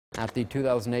At the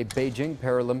 2008 Beijing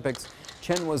Paralympics,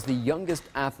 Chen was the youngest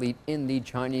athlete in the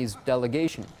Chinese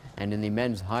delegation, and in the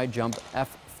men's high jump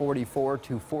F44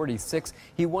 to 46,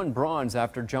 he won bronze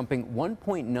after jumping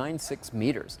 1.96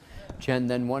 meters. Chen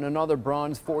then won another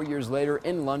bronze 4 years later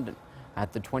in London.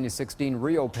 At the 2016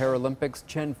 Rio Paralympics,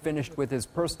 Chen finished with his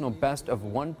personal best of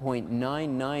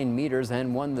 1.99 meters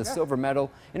and won the silver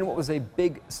medal in what was a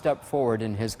big step forward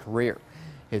in his career.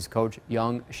 His coach,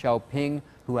 Yang Xiaoping,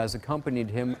 who has accompanied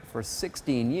him for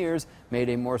 16 years, made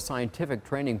a more scientific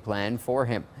training plan for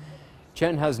him.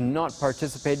 Chen has not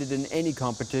participated in any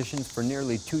competitions for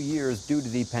nearly 2 years due to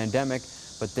the pandemic,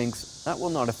 but thinks that will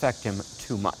not affect him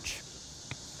too much.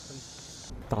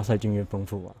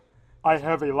 I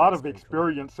have a lot of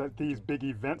experience at these big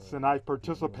events, and I've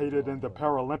participated in the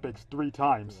Paralympics 3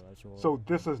 times. So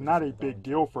this is not a big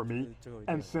deal for me.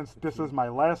 And since this is my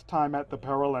last time at the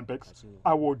Paralympics,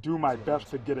 I will do my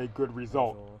best to get a good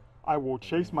result. I will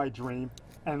chase my dream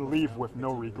and leave with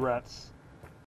no regrets.